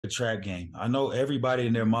trap game. I know everybody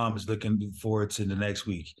and their mom is looking forward to the next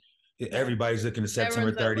week. Everybody's looking to September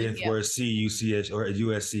Everyone's like, 30th yeah. where CU, CS, or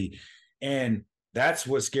USC. And that's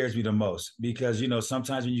what scares me the most because,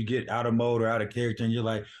 sometimes when you get out of mode or out of character and you're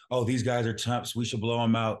like, oh, these guys are chumps, we should blow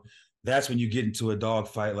them out. That's when you get into a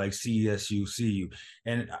dogfight like CSU, CU.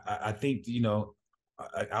 And I think,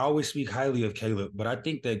 I always speak highly of Caleb, but I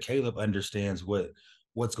think that Caleb understands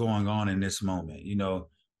what's going on in this moment.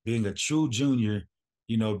 Being a true junior,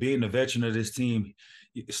 being a veteran of this team,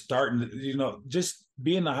 starting, just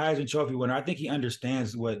being the Heisman Trophy winner. I think he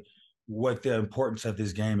understands what the importance of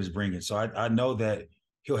this game is bringing. So I know that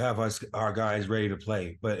he'll have our guys ready to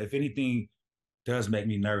play. But if anything does make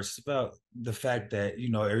me nervous about the fact that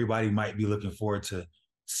everybody might be looking forward to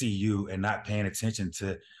CU and not paying attention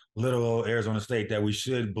to little old Arizona State that we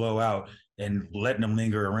should blow out and letting them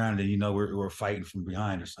linger around and we're fighting from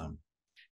behind or something.